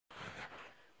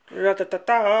Apex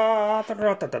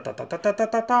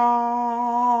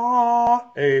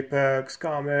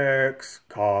Comics,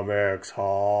 Comics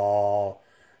Hall.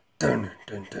 Dun,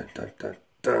 dun, dun, dun, dun,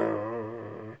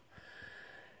 dun.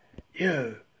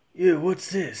 Yo,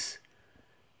 what's this?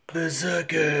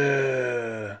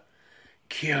 Berserker!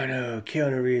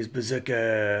 Keanu Reeves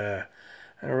Berserker.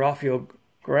 And a Raphael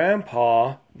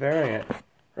Grandpa variant.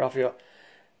 Raphael,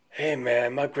 hey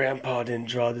man, my grandpa didn't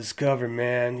draw this cover,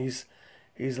 man. He's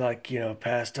like,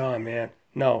 passed on, man.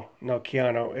 No,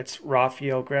 Keanu. It's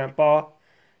Raphael Grandpa.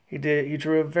 He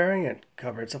drew a variant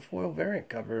cover. It's a foil variant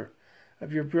cover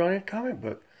of your brilliant comic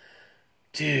book.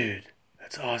 Dude,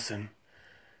 that's awesome.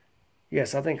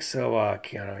 Yes, I think so,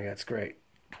 Keanu. Yeah, it's great.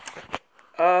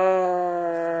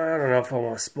 I don't know if I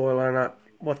want to spoil it or not.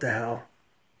 What the hell?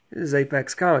 This is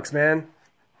Apex Comics, man.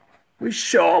 We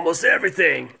show almost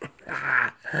everything.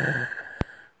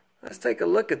 Let's take a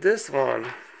look at this one.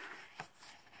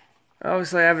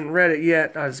 Obviously, I haven't read it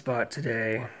yet. I just bought it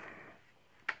today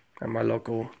at my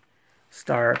local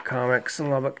Star Comics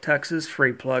in Lubbock, Texas.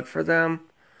 Free plug for them.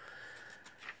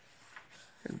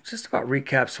 It just about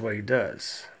recaps what he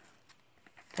does.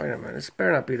 Wait a minute. This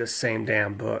better not be the same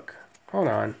damn book. Hold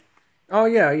on. Oh,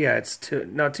 yeah, it's 2.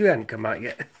 No, 2 hadn't come out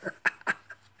yet.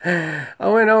 I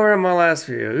went over in my last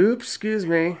video. Oops, excuse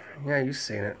me. Yeah, you've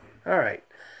seen it. All right.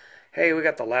 Hey, we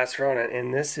got the last Ronin,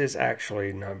 and this is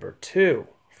actually number 2.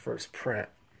 First print.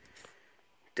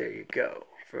 There you go.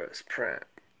 First print.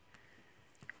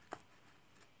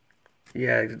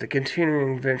 Yeah, the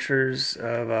continuing adventures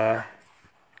of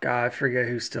guy, I forget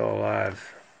who's still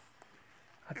alive.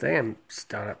 I think it's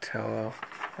Donatello.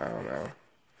 I don't know.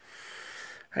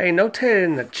 Hey, notate it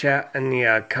in the chat, in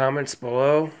the comments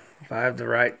below, if I have the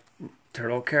right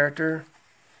turtle character.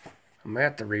 I might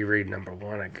have to reread number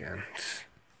 1 again.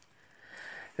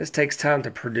 This takes time to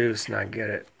produce, and I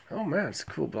get it. Oh man, it's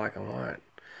cool black and white.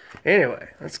 Anyway,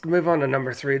 let's move on to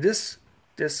number 3. This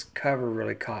cover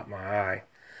really caught my eye.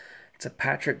 It's a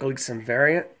Patrick Gleason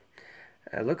variant.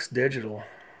 It looks digital.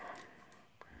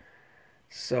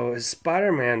 So his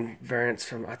Spider-Man variants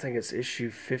from, I think it's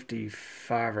issue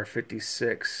 55 or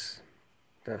 56.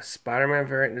 The Spider-Man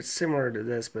variant is similar to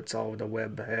this, but it's all with a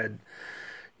web head.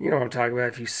 You know what I'm talking about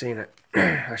if you've seen it.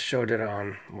 I showed it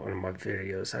on one of my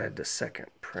videos. I had the second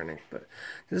printing, but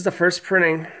this is the first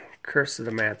printing. Curse of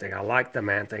the Man-Thing. I like the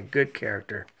Man-Thing. Good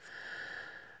character.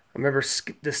 I remember I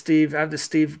have the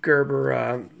Steve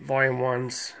Gerber volume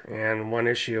 1s and 1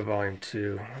 issue of volume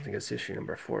 2. I think it's issue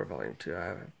number 4 of volume 2 I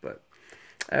have, but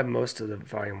I have most of the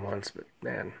volume 1s, but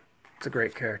man, it's a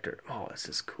great character. Oh, this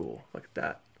is cool. Look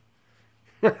at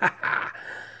that.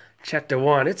 Chapter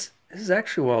 1. This is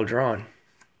actually well drawn.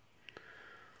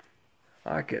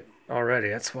 I like it already.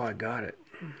 That's why I got it.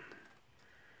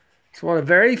 It's one of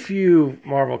very few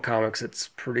Marvel comics that's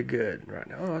pretty good right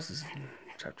now. Oh, this is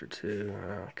chapter 2.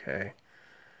 Okay.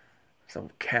 Some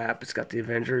Cap. It's got the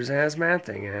Avengers and has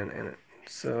Man-Thing in it.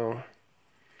 So,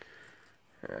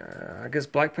 I guess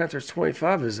Black Panther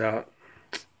 25 is out.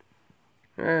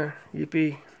 Yeah,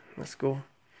 yippee. That's cool.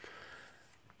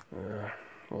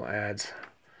 Little ads.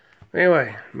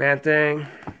 Anyway, Man-Thing.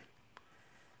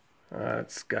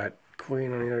 It's got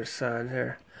Queen on the other side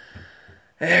there.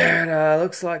 And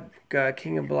looks like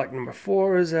King of Black number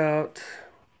 4 is out.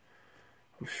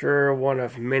 I'm sure one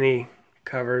of many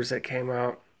covers that came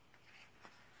out.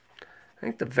 I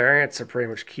think the variants are pretty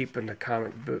much keeping the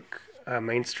comic book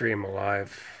mainstream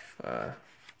alive,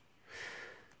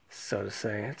 so to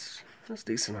say. It's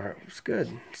decent art. It's good.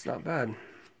 It's not bad.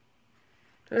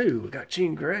 Ooh, we got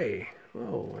Jean Grey.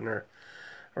 Whoa, in her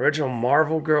original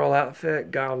Marvel Girl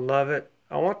outfit. Gotta love it.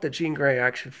 I want the Jean Grey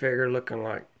action figure looking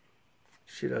like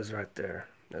she does right there.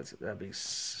 That'd be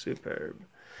superb.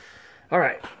 All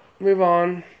right, move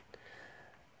on.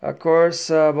 Of course,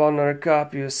 I bought another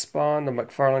copy of Spawn, the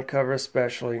McFarlane cover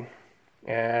especially.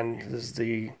 And this is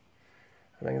I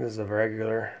think this is a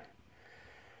regular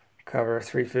cover,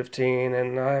 315,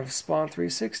 and I have Spawn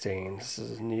 316. This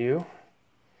is new.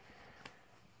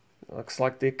 It looks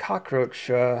like the cockroach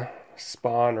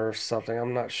Spawn or something,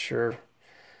 I'm not sure.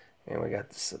 And we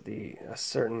got a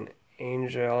certain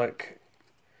angelic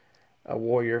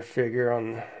warrior figure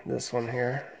on this one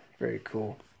here. Very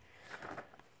cool.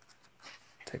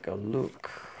 Take a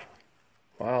look.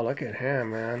 Wow, look at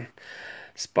him, man.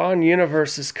 Spawn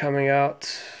Universe is coming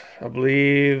out, I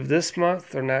believe, this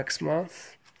month or next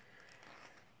month.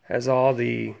 Has all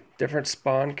the different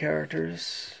Spawn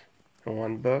characters in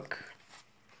one book.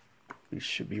 These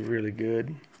should be really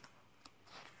good.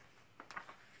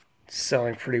 It's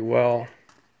selling pretty well.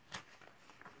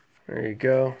 There you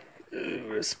go.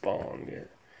 Ooh, Spawn. Good.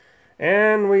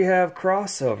 And we have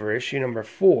Crossover, issue number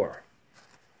 4. I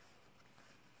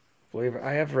believe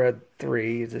I have read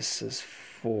 3. This is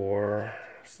 4.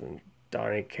 This is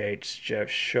Donny Cates, Jeff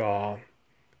Shaw,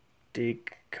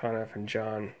 Deke Conniff, and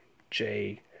John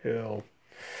J. Hill.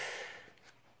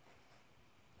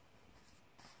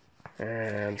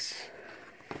 And it's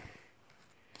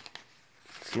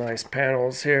nice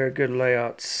panels here, good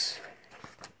layouts.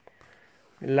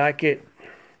 You like it?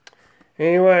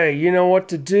 Anyway, you know what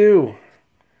to do.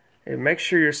 And make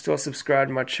sure you're still subscribed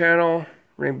to my channel.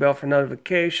 Ring bell for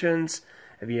notifications.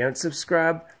 If you haven't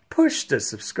subscribed, push the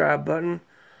subscribe button.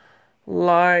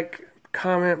 Like,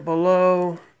 comment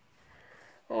below.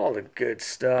 All the good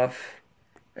stuff.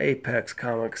 Apex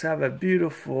Comics. Have a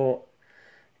beautiful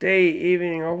day,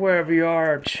 evening, or wherever you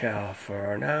are. Ciao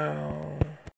for now.